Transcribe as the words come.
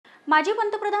माजी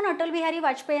पंतप्रधान अटल बिहारी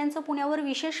वाजपेयी यांचं पुण्यावर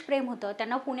विशेष प्रेम होतं।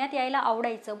 त्यांना पुण्यात यायला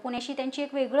आवडायचं। पुण्याशी त्यांची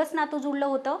एक वेगळंच नातं जुळलं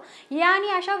होतं। या आणि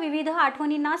अशा विविध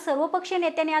आठवणींना सर्वपक्षीय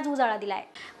नेत्यांनी आज उजाळा दिलाय।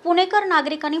 पुणेकर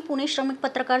नागरिकांनी पुणे श्रमिक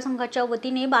पत्रकार संघाच्या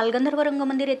वतीने बालगंधर्व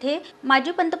रंगमंदिर येथे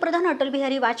माजी पंतप्रधान अटल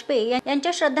बिहारी वाजपेयी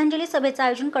यांच्या श्रद्धांजली सभेचं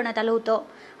आयोजन करण्यात आलं होतं।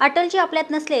 अटलजी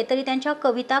आपल्यात नसले तरी त्यांच्या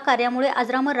कविता कार्यामुळे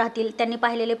अजरामर राहतील। त्यांनी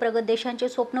पाहिलेले प्रगत देशांचे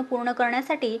स्वप्न पूर्ण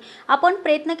करण्यासाठी आपण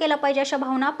प्रयत्न केला पाहिजे अशा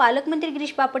भावना पालकमंत्री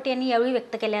गिरीश बापट यांनी यावेळी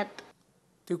व्यक्त केल्यात।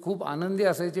 ते खूप आनंदी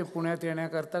असायचे पुण्यात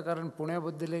येण्याकरता, कारण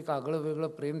पुण्याबद्दल एक आगळं वेगळं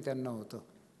प्रेम त्यांना होतं।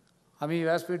 आम्ही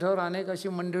व्यासपीठावर अनेक अशी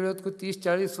मंडळी होत की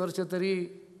 30-40 वर्ष तरी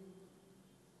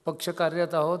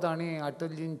पक्षकार्यात आहोत आणि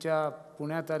अटलजींच्या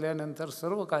पुण्यात आल्यानंतर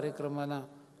सर्व कार्यक्रमांना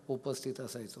उपस्थित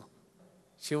असायचो।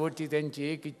 शेवटची त्यांची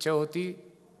एक इच्छा होती,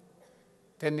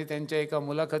 त्यांनी त्यांच्या एका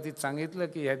मुलाखतीत सांगितलं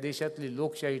की ह्या देशातली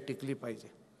लोकशाही टिकली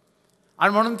पाहिजे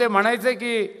आणि म्हणून ते म्हणायचे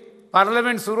की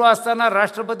पार्लमेंट सुरू असताना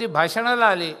राष्ट्रपती भाषणाला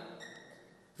आले,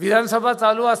 विधानसभा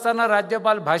चालू असताना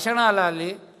राज्यपाल भाषणाला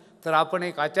आले, तर आपण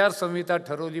एक आचारसंहिता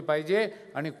ठरवली पाहिजे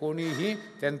आणि कोणीही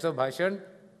त्यांचं भाषण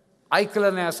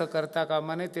ऐकलं नाही असं करता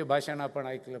कामा नये, ते भाषण आपण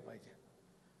ऐकलं पाहिजे।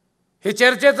 हे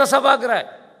चर्चेचं सभागृह आहे,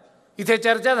 इथे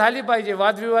चर्चा झाली पाहिजे,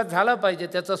 वादविवाद झाला पाहिजे,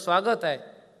 त्याचं स्वागत आहे,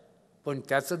 पण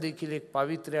त्याचं देखील एक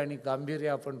पावित्र्य आणि गांभीर्य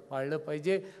आपण पाळलं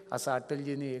पाहिजे असं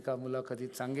अटलजींनी एका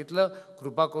मुलाखतीत सांगितलं।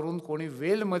 कृपा करून कोणी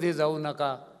वेलमध्ये जाऊ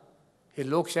नका, हे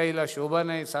लोकशाहीला शोभा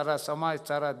नाही। सारा समाज,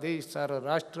 सारा देश, सारं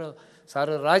राष्ट्र,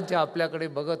 सारं राज्य आपल्याकडे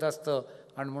बघत असतं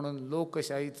आणि म्हणून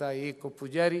लोकशाहीचा एक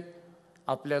पुजारी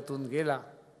आपल्यातून गेला,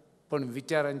 पण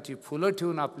विचारांची फुलं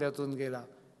ठेवून आपल्यातून गेला।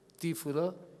 ती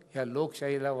फुलं ह्या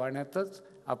लोकशाहीला वाहण्यातच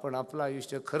आपण आपलं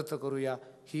आयुष्य खर्च करूया,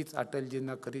 हीच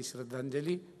अटलजींना खरी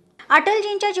श्रद्धांजली।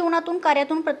 अटलजींच्या जीवनातून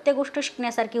कार्यातून प्रत्येक गोष्ट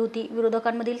शिकण्यासारखी होती।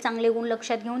 विरोधकांमधील चांगले गुण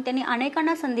लक्षात घेऊन त्यांनी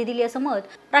अनेकांना संधी दिली असं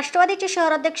मत राष्ट्रवादीचे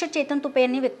शहराध्यक्ष चेतन तुपे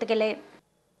यांनी व्यक्त केलंय।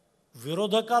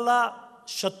 विरोधकाला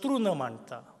शत्रू न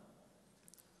मानता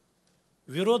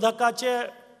विरोधकाचे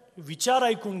विचार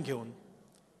ऐकून घेऊन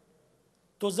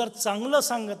तो जर चांगलं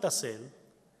सांगत असेल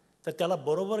तर त्याला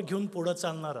बरोबर घेऊन पुढे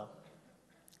चालणारा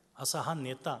असा हा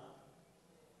नेता।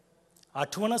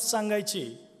 आठवणच सांगायची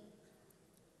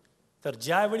तर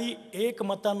ज्यावेळी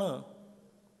एकमतानं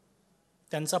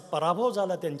त्यांचा पराभव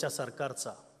झाला त्यांच्या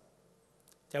सरकारचा,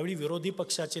 त्यावेळी विरोधी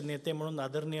पक्षाचे नेते म्हणून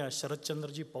आदरणीय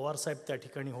शरदचंद्रजी पवार साहेब त्या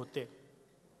ठिकाणी होते।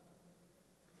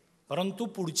 परंतु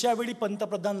पुढच्या वेळी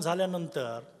पंतप्रधान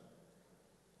झाल्यानंतर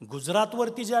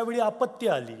गुजरातवरती ज्यावेळी आपत्ती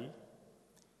आली,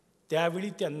 त्यावेळी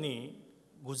त्यांनी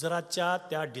गुजरातच्या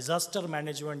त्या डिझास्टर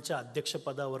मॅनेजमेंटच्या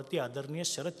अध्यक्षपदावरती आदरणीय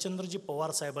शरदचंद्रजी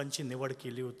पवार साहेबांची निवड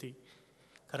केली होती,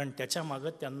 कारण त्याच्या मागे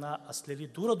त्यांना असलेली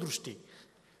दूरदृष्टी।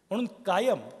 म्हणून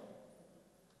कायम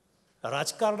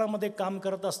राजकारणामध्ये काम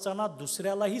करत असताना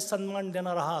दुसऱ्यालाही सन्मान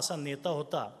देणारा हा असा नेता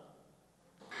होता।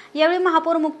 यावेळी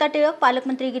महापौर मुक्ता टिळक,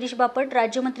 पालकमंत्री गिरीश बापट,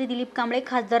 राज्यमंत्री दिलीप कांबळे,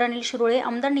 खासदार अनिल शिरोळे,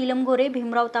 आमदार नीलम गोरे,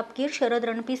 भीमराव तापकीर, शरद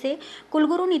रणपिसे,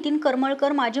 कुलगुरू नितीन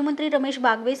करमळकर, माजी मंत्री रमेश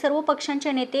बागवे, सर्व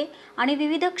पक्षांचे नेते आणि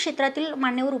विविध क्षेत्रातील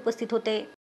मान्यवर उपस्थित होते।